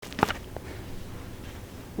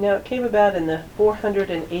Now it came about in the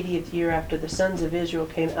 480th year after the sons of Israel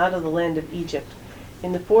came out of the land of Egypt,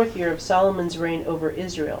 in the 4th year of Solomon's reign over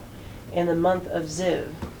Israel, in the month of Ziv,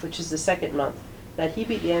 which is the 2nd month, that he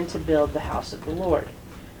began to build the house of the Lord.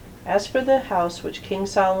 As for the house which King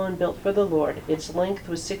Solomon built for the Lord, its length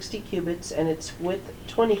was 60 cubits, and its width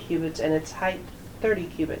 20 cubits, and its height 30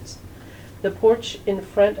 cubits. The porch in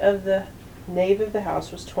front of the nave of the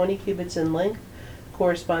house was 20 cubits in length,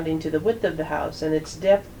 corresponding to the width of the house, and its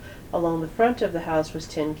depth along the front of the house was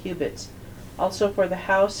 10 cubits. Also for the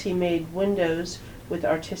house he made windows with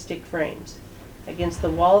artistic frames. Against the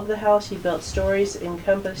wall of the house he built stories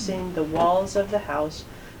encompassing the walls of the house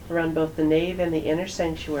around both the nave and the inner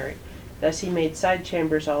sanctuary. Thus he made side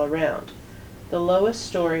chambers all around. The lowest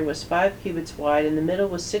story was 5 cubits wide, and the middle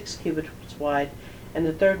was 6 cubits wide, and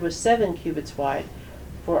the third was 7 cubits wide.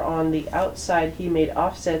 For on the outside he made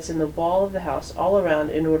offsets in the wall of the house all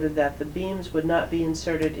around, in order that the beams would not be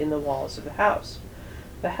inserted in the walls of the house.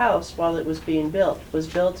 The house, while it was being built, was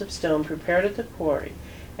built of stone prepared at the quarry,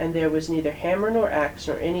 and there was neither hammer nor axe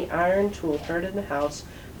nor any iron tool heard in the house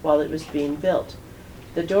while it was being built.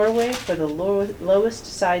 The doorway for the lowest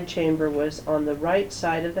side chamber was on the right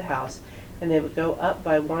side of the house, and they would go up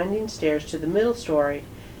by winding stairs to the middle story,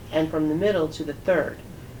 and from the middle to the third.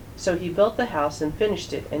 So he built the house and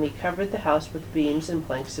finished it, and he covered the house with beams and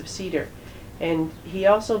planks of cedar. And he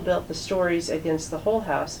also built the stories against the whole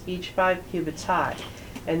house, each 5 cubits high,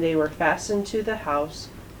 and they were fastened to the house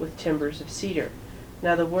with timbers of cedar.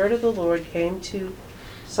 Now the word of the Lord came to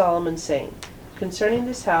Solomon, saying, Concerning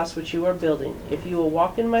this house which you are building, if you will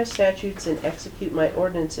walk in my statutes and execute my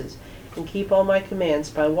ordinances, and keep all my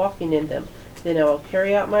commands by walking in them, then I will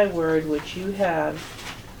carry out my word which you have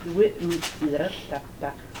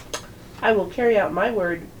I will carry out my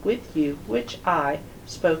word with you, which I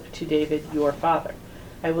spoke to David your father.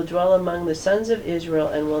 I will dwell among the sons of Israel,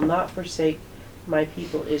 and will not forsake my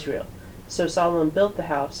people Israel. So Solomon built the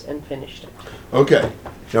house and finished it. Okay.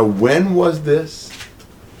 Now, when was this?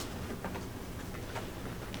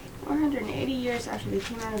 480 years after they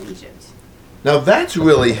came out of Egypt. Now, that's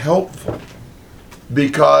really helpful,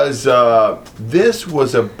 because this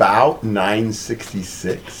was about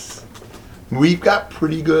 966. We've got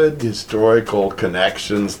pretty good historical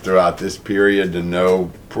connections throughout this period to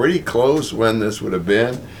know pretty close when this would have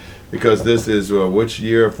been, because this is which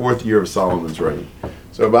year? 4th year of Solomon's reign.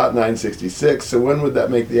 So about 966. So when would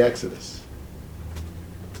that make the Exodus?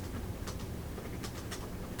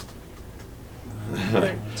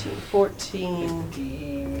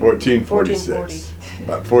 1446.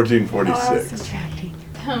 About 1446.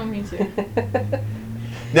 Oh, me too.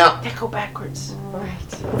 Now, They go backwards. Right.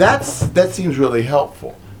 that seems really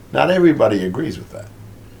helpful. Not everybody agrees with that.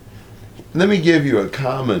 Let me give you a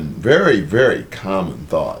common, very, very common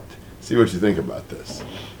thought. See what you think about this.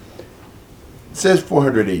 It says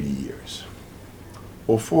 480 years.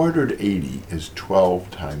 Well, 480 is 12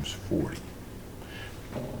 times 40.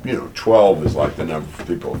 12 is like the number for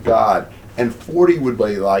people of God, and 40 would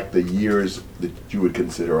be like the years that you would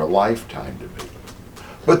consider a lifetime to be.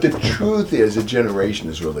 But the truth is, a generation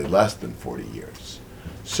is really less than 40 years.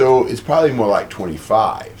 So it's probably more like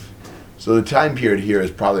 25. So the time period here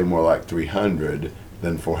is probably more like 300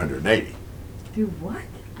 than 480. Do what?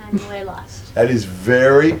 I'm way lost. That is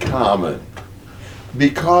very common,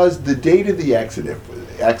 because the date of the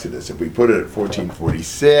Exodus, if we put it at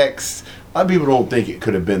 1446, a lot of people don't think it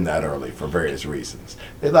could have been that early for various reasons.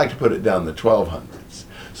 They'd like to put it down in the 1200s.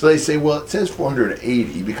 So they say, well, it says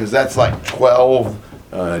 480 because that's like 12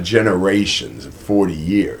 generations of 40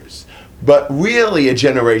 years. But really, a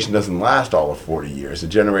generation doesn't last all of 40 years. A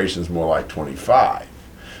generation is more like 25.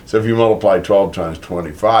 So if you multiply 12 times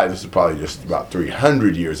 25, this is probably just about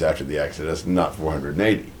 300 years after the Exodus, not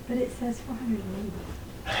 480. But it says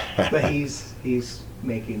 480. But he's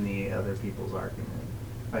making the other people's argument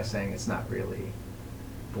by saying it's not really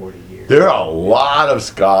 40 years. There are a lot of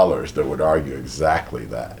scholars that would argue exactly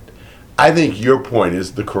that. I think your point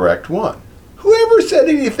is the correct one. Whoever said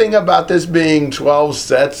anything about this being 12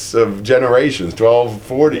 sets of generations, 12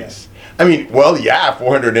 40s? I mean, well, yeah,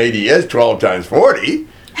 480 is 12 times 40.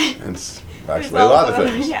 It's actually a lot of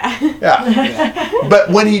things. Yeah.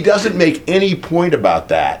 But when he doesn't make any point about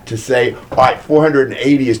that, to say, all right,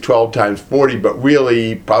 480 is 12 times 40, but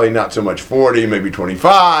really probably not so much 40, maybe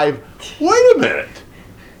 25. Wait a minute.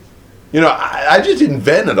 I just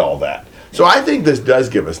invented all that. So I think this does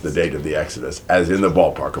give us the date of the Exodus as in the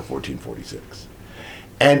ballpark of 1446.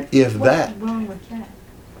 And if What's wrong with that?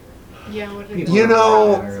 Yeah, what People You don't know-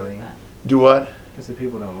 like it that early. do what? Because the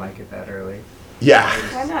people don't like it that early. Yeah.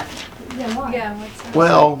 Why not? Yeah, why? Yeah, what's that?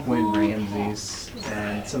 Well, When Ramses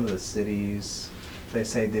and some of the cities they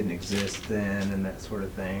say didn't exist then and that sort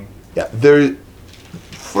of thing. Yeah,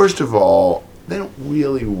 first of all, they don't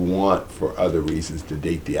really want, for other reasons, to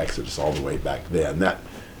date the Exodus all the way back then. That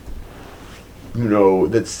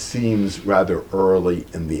seems rather early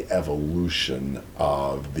in the evolution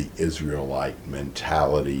of the Israelite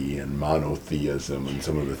mentality and monotheism and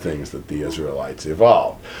some of the things that the Israelites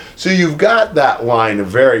evolved. So you've got that line of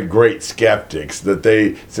very great skeptics that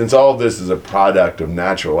since all this is a product of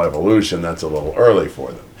natural evolution, that's a little early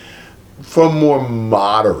for them. From more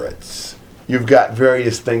moderates, you've got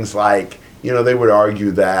various things like, they would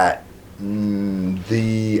argue that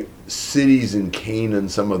the cities in Canaan,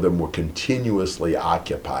 some of them were continuously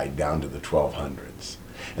occupied down to the 1200s.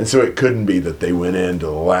 And so it couldn't be that they went into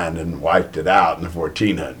the land and wiped it out in the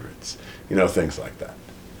 1400s. Things like that.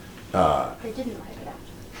 They didn't wipe it out.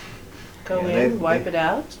 Go Yeah, in, wipe it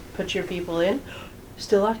out, put your people in,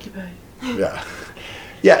 still occupied. Yeah.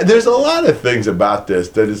 Yeah, there's a lot of things about this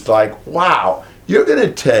that it's like, wow, you're going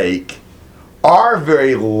to take our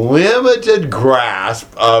very limited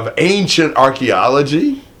grasp of ancient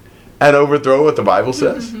archaeology and overthrow what the Bible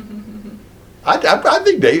says. I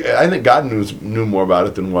think God knew more about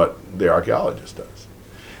it than what the archaeologist does.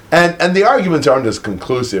 And the arguments aren't as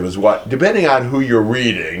conclusive as depending on who you're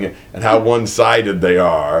reading and how one-sided they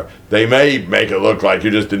are, they may make it look like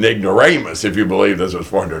you're just an ignoramus if you believe this was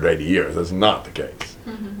 480 years. That's not the case.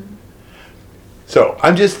 So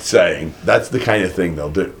I'm just saying that's the kind of thing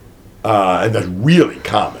they'll do. And that's really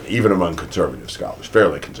common, even among conservative scholars,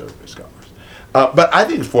 fairly conservative scholars. But I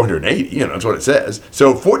think it's 480, that's what it says. So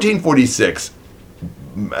 1446,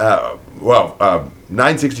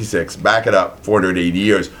 966, back it up 480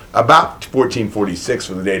 years, about 1446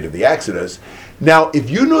 for the date of the Exodus. Now, if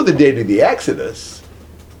you know the date of the Exodus,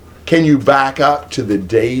 can you back up to the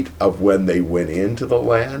date of when they went into the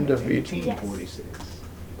land of Egypt? 1846.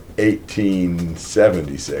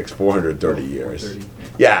 1876, 430 years. 430.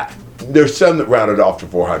 Yeah, there's some that rounded off to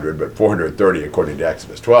 400, but 430 according to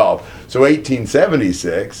Exodus 12. So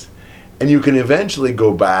 1876, and you can eventually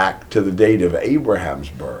go back to the date of Abraham's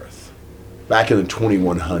birth, back in the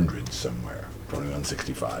 2100s somewhere,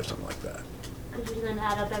 2165, something like that. Could you then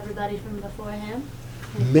add up everybody from before him?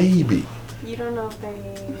 Maybe. You don't know if they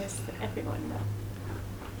list everyone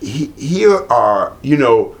though. Here are,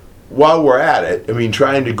 while we're at it,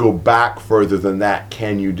 trying to go back further than that,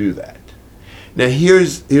 can you do that? Now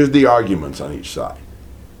here's the arguments on each side.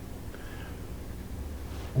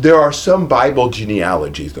 There are some Bible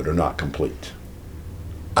genealogies that are not complete.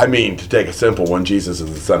 To take a simple one, Jesus is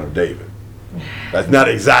the son of David. That's not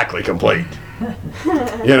exactly complete.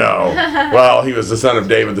 Well, he was the son of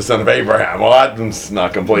David, the son of Abraham. Well, that's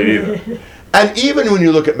not complete either. And even when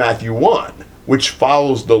you look at Matthew 1, which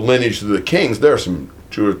follows the lineage of the kings, there are some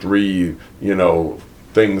 2 or 3,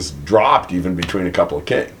 things dropped even between a couple of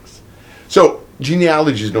kings. So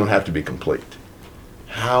genealogies don't have to be complete.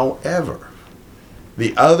 However,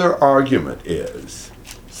 the other argument is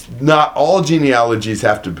not all genealogies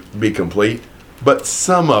have to be complete, but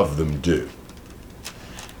some of them do.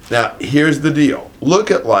 Now, here's the deal.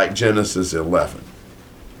 Look at Genesis 11.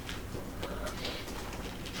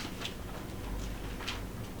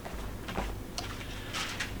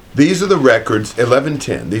 These are the records,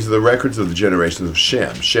 11:10. These are the records of the generations of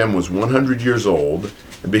Shem. Shem was 100 years old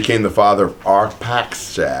and became the father of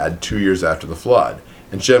Arphaxad 2 years after the flood.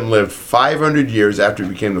 And Shem lived 500 years after he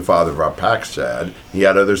became the father of Arphaxad. He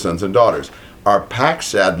had other sons and daughters.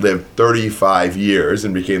 Arphaxad lived 35 years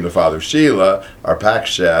and became the father of Shelah.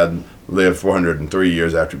 Arphaxad lived 403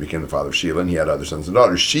 years after he became the father of Shelah, and he had other sons and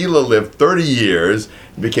daughters. Shelah lived 30 years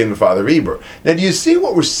and became the father of Eber. Now, do you see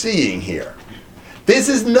what we're seeing here? This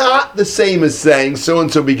is not the same as saying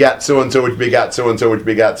so-and-so begat so-and-so, which begat so-and-so, which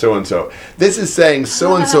begat so-and-so. This is saying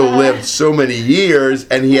so-and-so lived so many years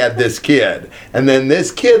and he had this kid. And then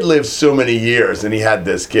this kid lived so many years and he had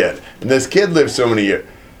this kid. And this kid lived so many years.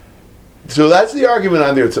 So that's the argument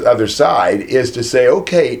on the other side, is to say,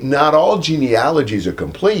 okay, not all genealogies are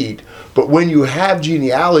complete, but when you have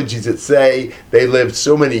genealogies that say they lived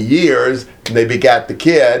so many years and they begat the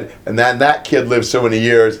kid, and then that kid lived so many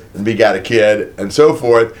years and begat a kid, and so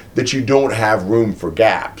forth, that you don't have room for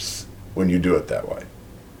gaps when you do it that way.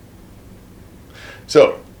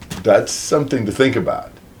 So that's something to think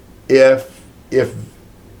about. If it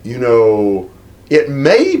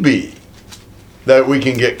may be that we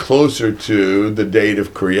can get closer to the date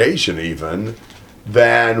of creation even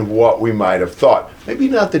than what we might have thought. Maybe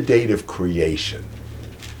not the date of creation.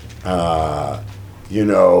 I don't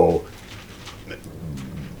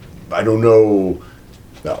know.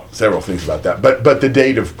 No, several things about that. But the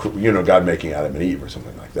date of, God making Adam and Eve or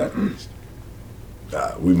something like that at least.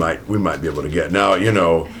 we might be able to get. Now,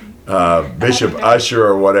 Bishop Usher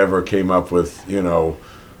or whatever came up with,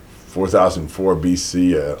 4004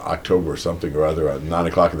 BC, October or something or other at 9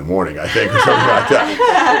 o'clock in the morning, I think, or something like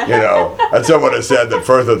that. And someone has said that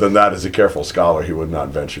further than that, as a careful scholar, he would not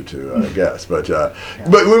venture to, I guess. But we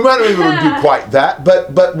might not be able to do quite that.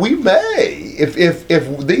 But we may, if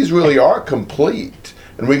these really are complete,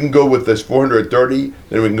 and we can go with this 430,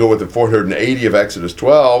 then we can go with the 480 of Exodus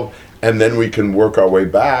 12, and then we can work our way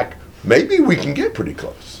back. Maybe we can get pretty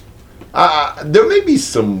close. There may be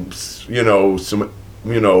some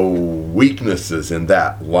weaknesses in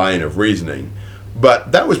that line of reasoning,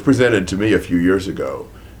 but that was presented to me a few years ago,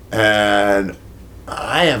 and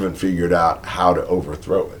I haven't figured out how to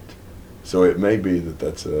overthrow it. So it may be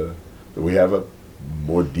that we have a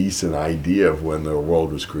more decent idea of when the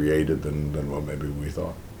world was created than what maybe we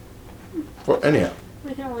thought. Anyhow,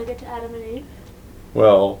 We can only get to Adam and Eve.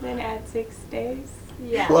 well, Then add 6 days.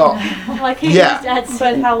 Yeah. well, Like yeah. That's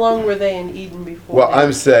But how long were they in Eden before? well. they-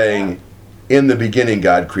 I'm saying, in the beginning,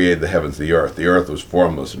 God created the heavens, and the earth. The earth was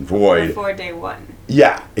formless and void. Before day 1.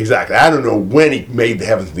 Yeah, exactly. I don't know when he made the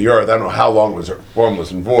heavens and the earth. I don't know how long it was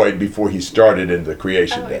formless and void before he started into the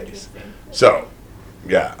creation days. Interesting. So,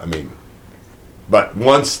 yeah, but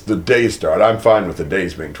once the days start, I'm fine with the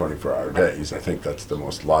days being 24-hour days. I think that's the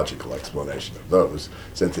most logical explanation of those,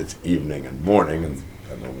 since it's evening and morning, and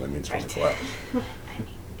that normally means 24 hours.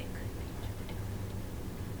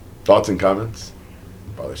 Thoughts and comments?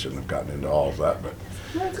 Probably shouldn't have gotten into all of that, but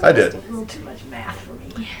I did. A little too much math for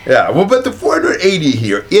me. Yeah, well, but the 480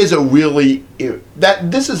 here is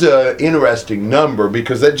this is an interesting number,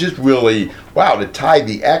 because that just really, to tie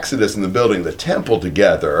the Exodus and the building of the temple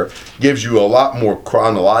together gives you a lot more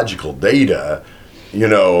chronological data,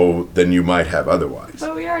 than you might have otherwise.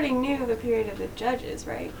 But we already knew the period of the judges,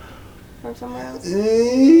 right? From somewhere else?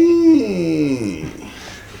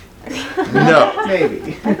 No.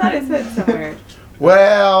 Maybe. I thought it said somewhere.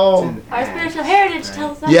 Well, It's in our Acts. spiritual heritage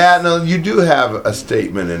tells us. yeah, no, you do have a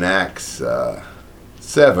statement in Acts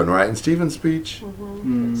 7, right? In Stephen's speech?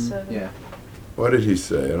 Mm, It's 7. yeah. What did he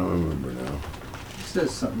say? I don't remember now. It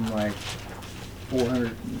says something like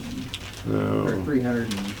 400 or No.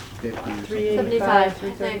 350 or something. 75, I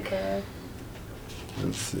think. 335.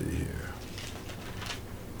 Let's see here.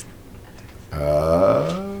 I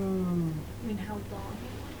mean, how long?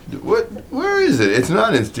 Where is it? It's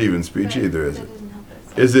not in Stephen's speech Right, either, is that it? doesn't help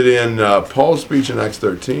us. Is it in Paul's speech in Acts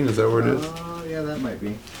 13? Is that where it is? Oh, yeah, that might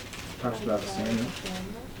be. Talks about Samuel.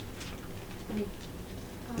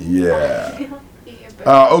 Yeah.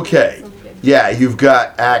 Okay. Yeah, you've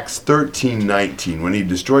got Acts 13:19. When he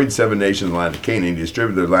destroyed 7 nations in the land of Canaan, he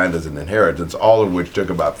distributed their land as an inheritance, all of which took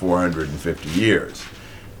about 450 years.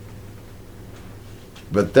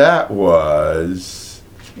 But that's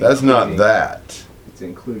not Including- that. It's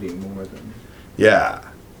including more than. Yeah.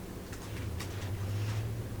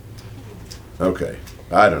 Okay.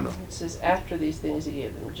 I don't know. It says after these things he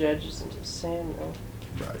gave them judges unto Samuel.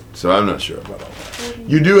 Right. So I'm not sure about all that.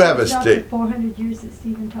 You do have a It's not state. the 400 years that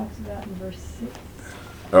Stephen talks about in verse 6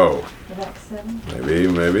 Oh, of Acts 7.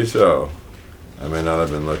 maybe so. I may not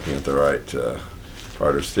have been looking at the right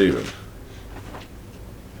part of Stephen.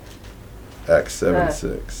 Acts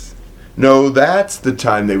 7:6. No, that's the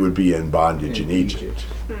time they would be in bondage in Egypt.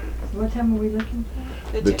 What time are we looking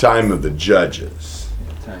for? The time of the judges.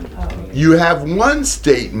 Time Oh. between. You have one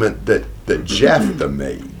statement that Jephthah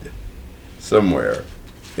made somewhere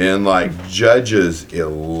in like Judges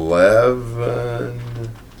 11,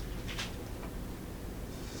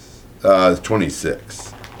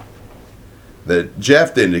 26. That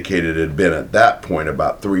Jephthah indicated it had been at that point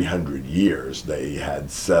about 300 years they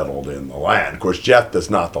had settled in the land. Of course, Jephthah's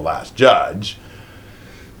not the last judge,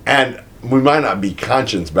 and we might not be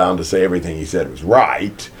conscience bound to say everything he said was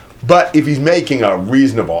right, but if he's making a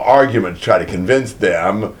reasonable argument to try to convince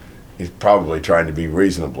them, he's probably trying to be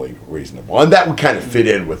reasonably reasonable. And that would kind of fit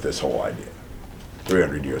in with this whole idea.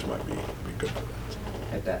 300 years might be good for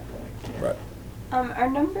that. At that point. Yeah. Right. Are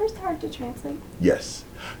numbers hard to translate? Yes.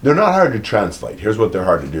 They're not hard to translate. Here's what they're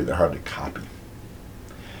hard to do. They're hard to copy.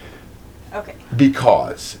 Okay.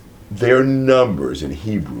 Because their numbers in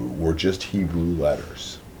Hebrew were just Hebrew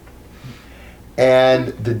letters. And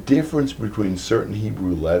the difference between certain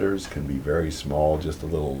Hebrew letters can be very small, just a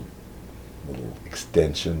little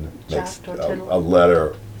extension makes Jot or tittle. a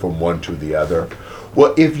letter from one to the other.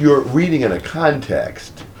 Well, if you're reading in a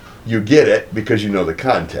context, you get it because you know the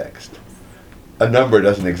context. A number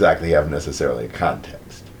doesn't exactly have necessarily a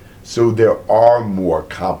context. So there are more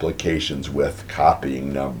complications with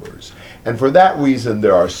copying numbers. And for that reason,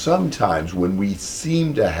 there are some times when we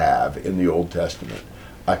seem to have, in the Old Testament,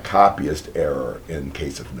 a copyist error in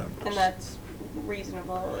case of numbers. And that's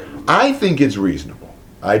reasonable. I think it's reasonable.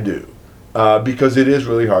 I do. Because it is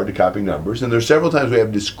really hard to copy numbers, and there's several times we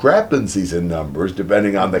have discrepancies in numbers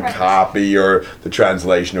depending on the Right. copy or the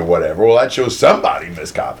translation or whatever. Well, that shows somebody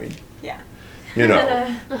miscopied. Yeah. You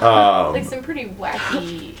know, Like some pretty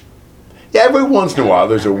wacky. yeah, every once in a while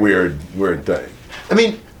there's a weird thing. I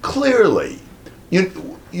mean, clearly, you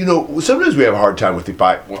know, sometimes we have a hard time with the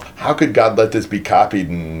fact, well, how could God let this be copied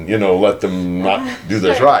and, let them not do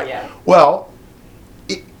this Sure, right? yeah. Well,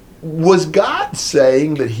 was God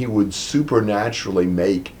saying that he would supernaturally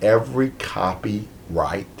make every copy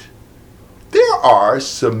right? There are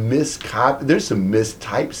some there's some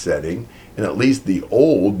mistypesetting in at least the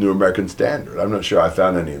old New American Standard. I'm not sure I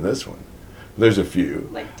found any in this one. There's a few.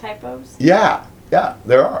 Like typos. Yeah,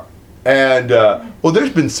 there are. And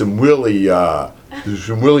there's been some really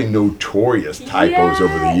notorious typos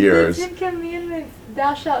over the years. The 10 Commandments,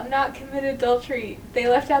 thou shalt not commit adultery. They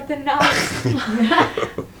left out the not.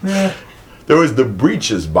 There was the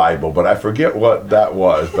Breeches Bible, but I forget what that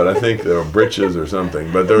was. But I think there were breeches or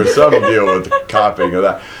something. But there was some deal with copying of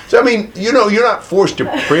that. So I mean, you're not forced to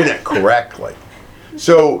print it correctly.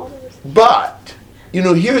 So, but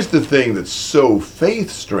here's the thing that's so faith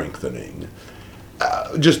strengthening.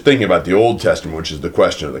 Just thinking about the Old Testament, which is the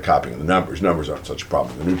question of the copying of the numbers. Numbers aren't such a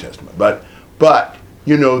problem in the New Testament. But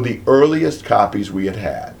the earliest copies we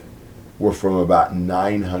had were from about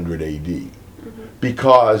 900 A.D.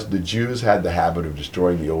 Because the Jews had the habit of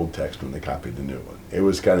destroying the Old text when they copied the new one. It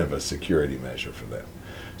was kind of a security measure for them.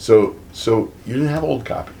 So you didn't have old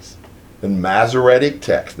copies. The Masoretic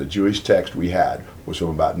text, the Jewish text we had, was from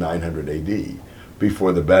about 900 A.D.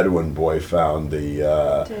 before the Bedouin boy found the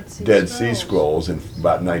Dead Sea Scrolls in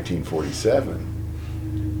about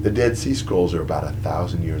 1947. The Dead Sea Scrolls are about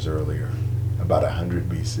 1,000 years earlier, about 100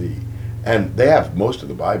 B.C. And they have most of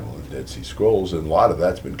the Bible in the Dead Sea Scrolls, and a lot of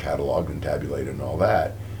that's been cataloged and tabulated and all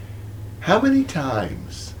that. How many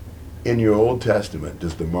times in your Old Testament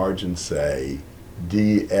does the margin say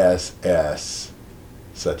DSS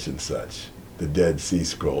such and such? The Dead Sea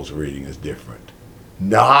Scrolls reading is different.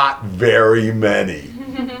 Not very many.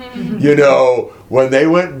 When they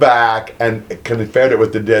went back and compared it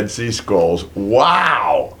with the Dead Sea Scrolls,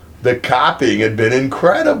 wow, the copying had been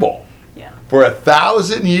incredible. Yeah. For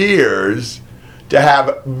 1,000 years to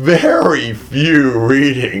have very few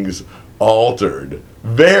readings altered,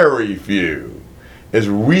 very few, is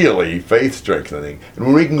really faith strengthening. And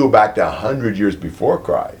when we can go back to 100 years before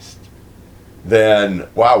Christ, then,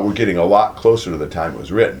 wow, we're getting a lot closer to the time it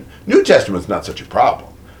was written. New Testament's not such a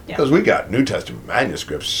problem, because we got New Testament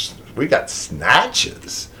manuscripts, we got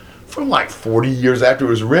snatches from like 40 years after it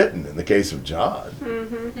was written in the case of John.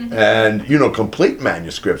 Mm-hmm. And, complete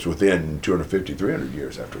manuscripts within 250, 300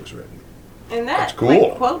 years after it was written. And That's that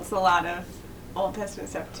cool. quotes a lot of Old Testament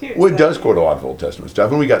stuff too. Well, it so- does quote a lot of Old Testament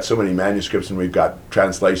stuff, and we got so many manuscripts, and we've got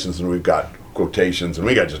translations, and we've got quotations, and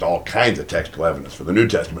we got just all kinds of textual evidence for the New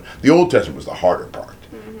Testament. The Old Testament was the harder part,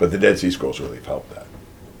 but the Dead Sea Scrolls really have helped that.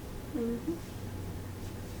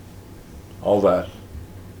 All that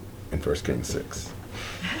in 1 Kings 6.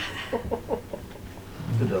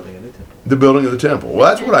 The building of the temple. The building of the temple. Well,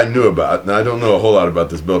 that's what I knew about, and I don't know a whole lot about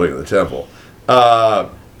this building of the temple.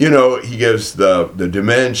 He gives the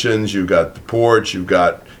dimensions, you've got the porch, you've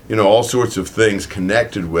got, all sorts of things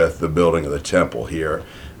connected with the building of the temple here.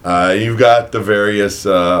 You've got the various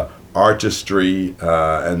artistry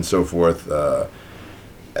and so forth.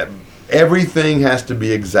 Everything has to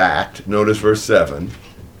be exact. Notice verse 7.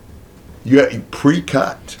 You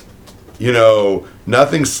pre-cut.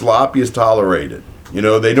 Nothing sloppy is tolerated.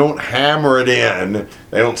 They don't hammer it in.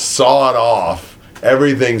 They don't saw it off.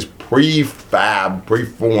 Everything's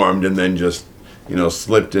preformed, and then just,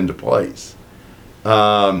 slipped into place.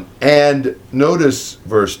 And notice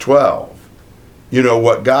verse 12.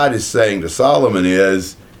 What God is saying to Solomon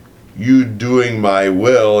is, you doing my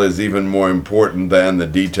will is even more important than the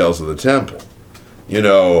details of the temple.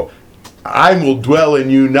 I will dwell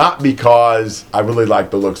in you not because I really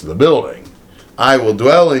like the looks of the building. I will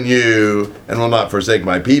dwell in you and will not forsake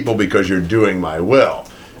my people because you're doing my will.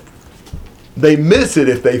 They miss it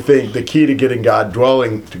if they think the key to getting God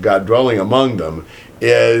dwelling among them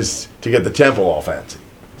is to get the temple all fancy.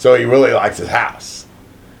 So he really likes his house.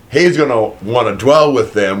 He's going to want to dwell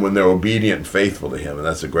with them when they're obedient and faithful to him, and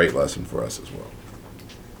that's a great lesson for us as well.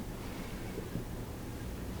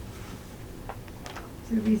 Is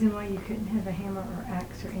there a reason why you couldn't have a hammer or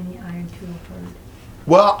axe or any iron tool for it?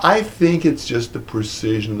 Well, I think it's just the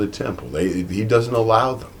precision of the temple. He doesn't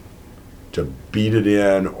allow them to beat it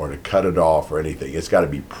in or to cut it off or anything. It's got to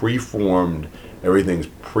be preformed. Everything's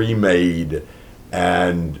pre-made.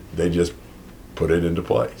 and they just put it into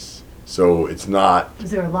place. So it's not,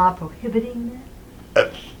 Is there a law prohibiting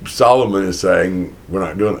that? Solomon is saying, we're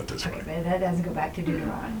not doing it this Okay, way. but that doesn't go back to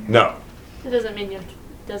Deuteronomy. No. It doesn't mean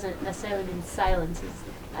doesn't necessarily mean silence is.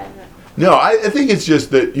 I don't know. No, I think it's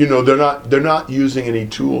just that, they're not using any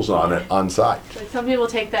tools on it on site. Like some people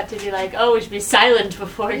take that to be like, oh, we should be silent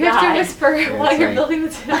before You have to God. whisper Yeah, while it's you're like- building the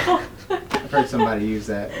temple. I've heard somebody use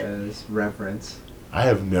that as reference. I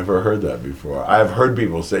have never heard that before. I have heard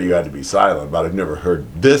people say you had to be silent, but I've never heard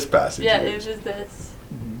this passage Yeah, it used. was this.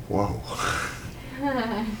 Whoa.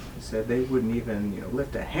 He said they wouldn't even,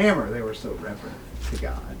 lift a hammer. They were so reverent to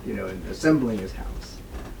God, in assembling His house.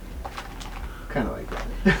 Kind of like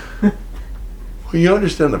that. Well, you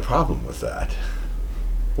understand the problem with that.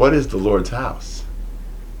 What is the Lord's house?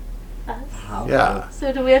 Us. Yeah.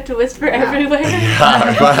 So do we have to whisper Yeah. everywhere? Yeah,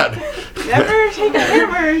 I'm glad. Never take a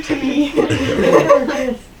hammer to me.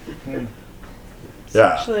 It's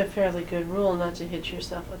Yeah. actually a fairly good rule not to hit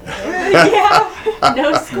yourself with a hammer. Yeah.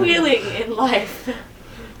 No squealing in life.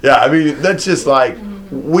 Yeah, I mean, that's just like,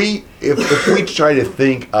 if we try to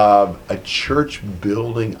think of a church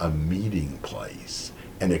building a meeting place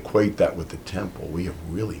and equate that with the temple, we have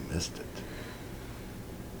really missed it.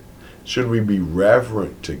 Should we be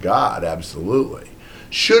reverent to God? Absolutely.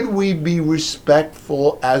 Should we be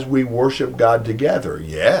respectful as we worship God together?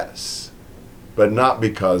 Yes. But not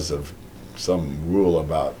because of some rule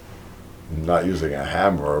about not using a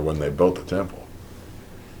hammer when they built the temple.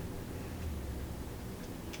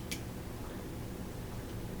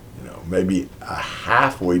 Maybe a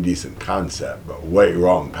halfway decent concept, but way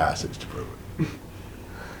wrong passage to prove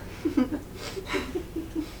it.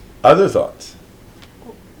 Other thoughts?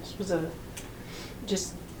 This was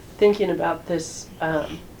just thinking about this, the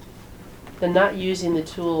not using the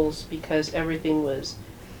tools because everything was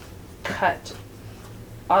cut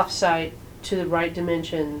off-site to the right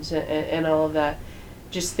dimensions and all of that.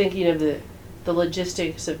 Just thinking of the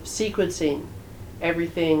logistics of sequencing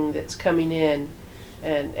everything that's coming in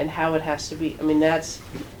and how it has to be. I mean, that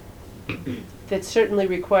certainly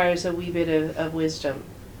requires a wee bit of wisdom.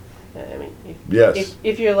 I mean, Yes.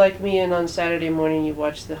 if you're like me and on Saturday morning you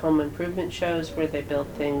watch the home improvement shows where they build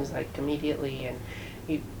things like immediately, and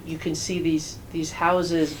you can see these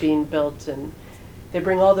houses being built, and they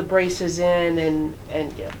bring all the braces in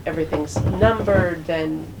and everything's numbered,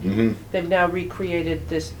 and Mm-hmm. they've now recreated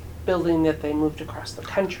this building that they moved across the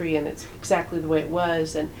country, and it's exactly the way it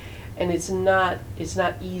was, and it's not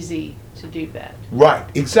easy to do that. Right,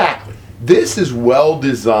 exactly. This is well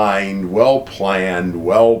designed, well planned,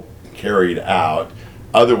 well carried out.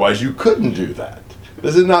 Otherwise, you couldn't do that.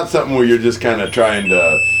 This is not something where you're just kind of trying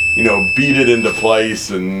to, beat it into place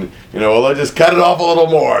and, well, I'll just cut it off a little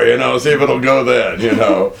more, see if it'll go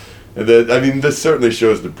then, I mean, this certainly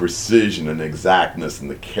shows the precision and exactness and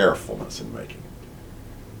the carefulness in making it.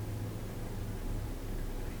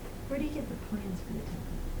 Where do you get the plans for the temple?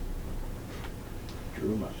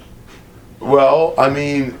 Drew 'em up. Well, I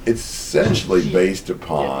mean, it's essentially based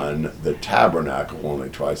upon the tabernacle, only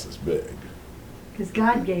twice as big. Because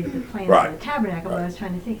God gave the plans Right. for the tabernacle, but I Right. was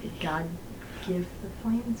trying to think, did God give the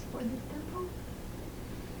plans for the temple?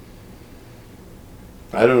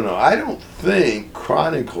 I don't know. I don't think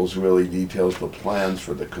Chronicles really details the plans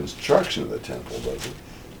for the construction of the temple, does it?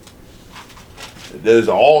 There's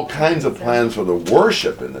all kinds of plans for the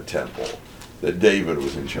worship in the temple that David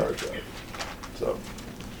was in charge of. So,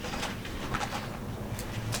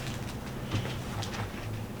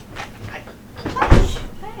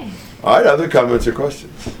 Hey, all right, other comments or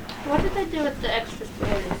questions? what did they do with the extra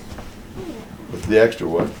stories? With the extra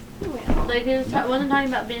what? Like it wasn't talking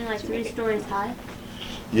about being like 3 stories high,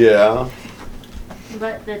 Yeah.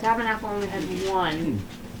 but the tabernacle only had one.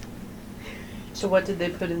 So what did they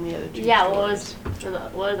put in the other two? Yeah, stories?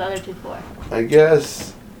 what was the other 2 for? I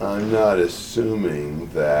guess I'm not assuming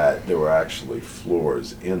that there were actually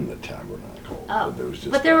floors in the tabernacle. Oh, There was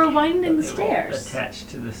just but there were But winding they were stairs. attached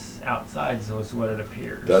to this outside, so is what it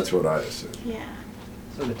appears. That's what I assumed. Yeah.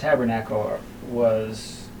 So the tabernacle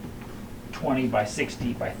was 20 by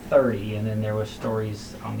 60 by 30, and then there was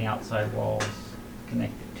stories on the outside walls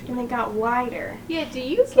connected to And it. it got wider. Yeah, do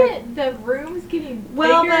you get the rooms getting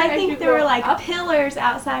Well, bigger but I as you think there were go like up? pillars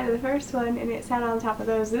outside of the first one, and it sat on top of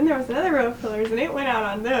those. Then there was another row of pillars, and it went out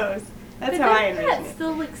on those. That's But how I doesn't envision that it.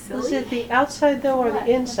 still look silly? Was it the outside though or What?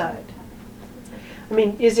 the inside? I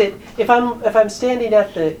mean, is it, if I'm standing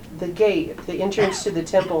at the gate, the entrance to the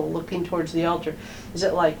temple looking towards the altar, is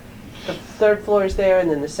it like the 3rd floor is there and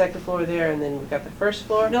then the 2nd floor there and then we've got the 1st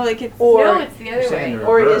floor? No, like it's Or- No, it's the other saying way. the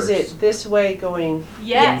Or is reverse. it this way going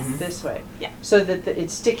Yes. this way? Yeah. So that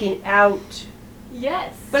it's sticking out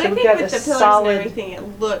Yes. But So I we think got with a the pillars solid- and everything,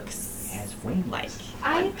 it looks It has wings. like.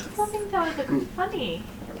 I still think that would look funny.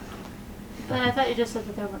 But I thought you just said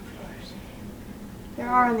that there weren't floors. There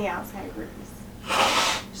are on the outside rooms.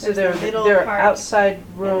 So There's the there middle are part, outside And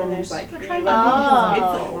then rooms. there's like three Oh.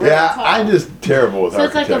 levels. It's really Yeah, tall. I'm just terrible with So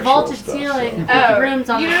it's like a architectural vaulted stuff, ceiling so- with rooms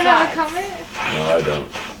on you the don't have a sides. comment? No, I don't.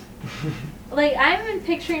 Like, I'm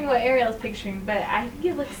picturing what Ariel's picturing, but I think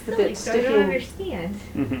it looks But silly, it's so I don't sticking-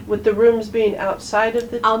 understand. With the rooms being outside of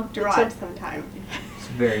the. I'll draw the it sometime. It's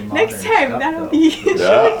very modern Next time, stuff, that'll though. be show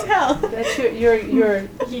Yeah. and tell. That's your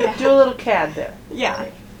Yeah. do a little CAD there. Yeah.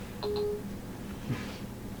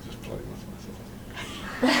 Just playing with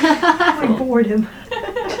myself. I bored him.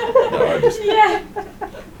 No, I just Yeah.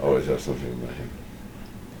 always have something in my head.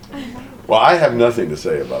 Well, I have nothing to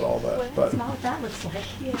say about all that, but That's not what that looks like.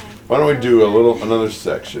 Yeah. why don't we do another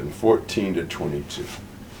section, 14 to 22.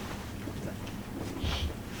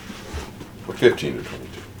 Or 15 to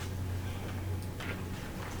 22.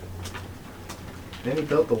 Then he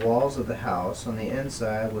built the walls of the house on the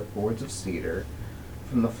inside with boards of cedar.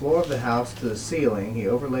 From the floor of the house to the ceiling, he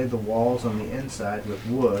overlaid the walls on the inside with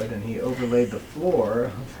wood, and he overlaid the floor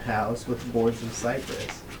of the house with boards of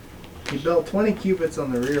cypress. He built 20 cubits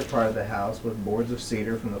on the rear part of the house with boards of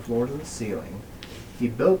cedar from the floor to the ceiling. He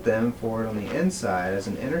built them for it on the inside as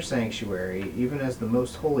an inner sanctuary, even as the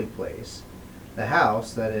most holy place. The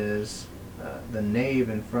house, that is, the nave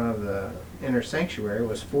in front of the inner sanctuary,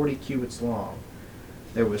 was 40 cubits long.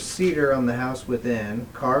 There was cedar on the house within,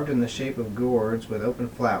 carved in the shape of gourds with open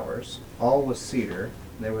flowers. All was cedar.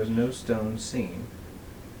 There was no stone seen.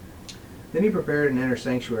 Then he prepared an inner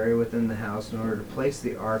sanctuary within the house in order to place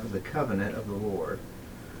the ark of the covenant of the Lord.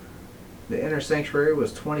 The inner sanctuary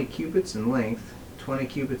was 20 cubits in length, 20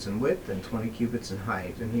 cubits in width, and 20 cubits in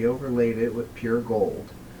height, and he overlaid it with pure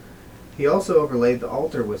gold. He also overlaid the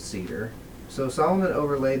altar with cedar. So Solomon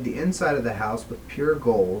overlaid the inside of the house with pure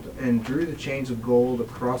gold, and drew the chains of gold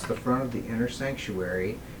across the front of the inner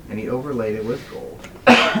sanctuary, and he overlaid it with gold.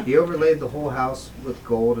 He overlaid the whole house with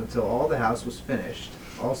gold until all the house was finished.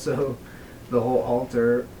 Also, the whole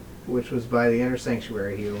altar, which was by the inner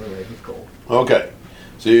sanctuary, he overlaid with gold. Okay,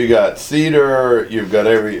 so you got cedar, you've got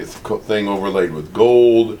everything overlaid with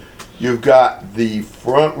gold. You've got the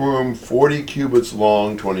front room 40 cubits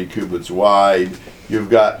long, 20 cubits wide. You've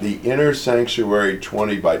got the inner sanctuary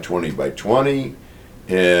 20 by 20 by 20.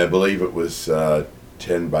 I believe it was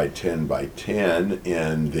 10 by 10 by 10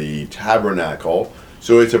 in the tabernacle.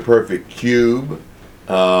 So it's a perfect cube.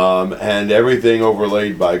 And everything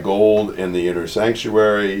overlaid by gold in the inner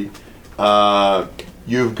sanctuary.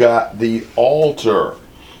 You've got the altar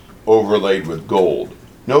overlaid with gold.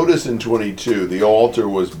 Notice in 22, the altar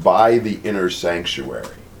was by the inner sanctuary.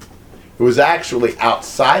 It was actually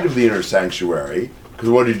outside of the inner sanctuary, because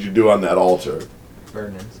what did you do on that altar?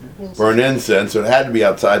 Burn incense. Burn incense, so it had to be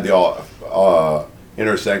outside the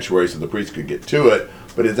inner sanctuary so the priest could get to it,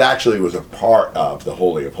 but it actually was a part of the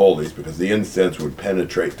Holy of Holies, because the incense would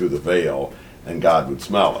penetrate through the veil and God would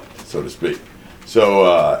smell it, so to speak.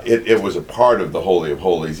 So it was a part of the Holy of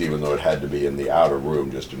Holies, even though it had to be in the outer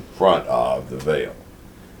room just in front of the veil.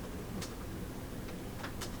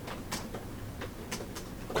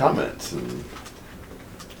 Comments and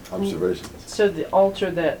observations? So the altar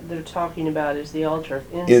that they're talking about is the altar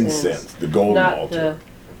of incense. Incense, the golden not altar.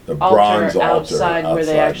 The altar bronze altar outside where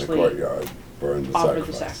they outside actually the courtyard burned the offer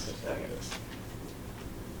the sacrifice. sacrifice. Okay. Yes.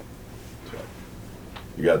 So,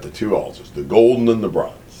 you got the two altars, the golden and the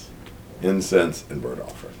bronze, incense and burnt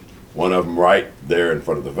offering. One of them right there in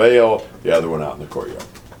front of the veil, the other one out in the courtyard.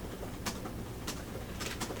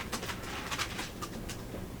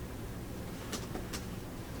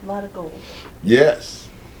 A lot of gold. Yes.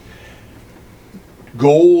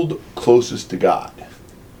 Gold closest to God.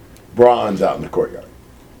 Bronze out in the courtyard.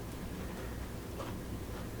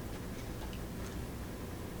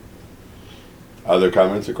 Other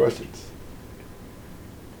comments or questions?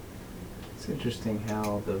 It's interesting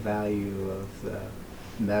how the value of the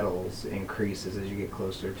metals increases as you get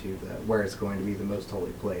closer to where it's going to be the most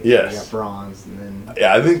holy place. Yes. You got bronze, and then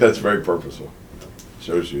Yeah, I think that's very purposeful.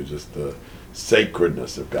 Shows you just the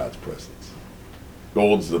sacredness of God's presence.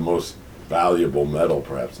 Gold's the most valuable metal,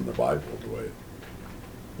 perhaps, in the Bible, the way it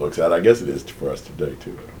looks at. I guess it is for us today,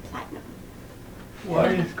 too. Why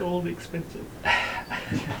is gold expensive?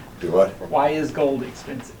 Do what? Why is gold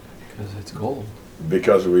expensive? Because it's gold.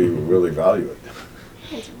 Because we really value it.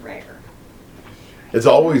 It's rare. It's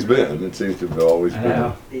always been. It seems to have always I been.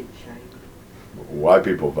 know. Why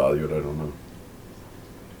people value it, I don't know.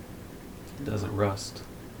 It doesn't rust.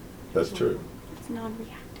 That's true. It's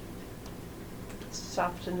non-reactive. It's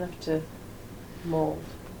soft enough to mold.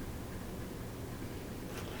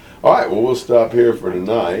 All right, well, we'll stop here for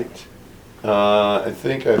tonight. I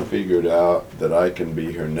think I figured out that I can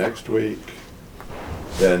be here next week,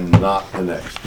 then not the next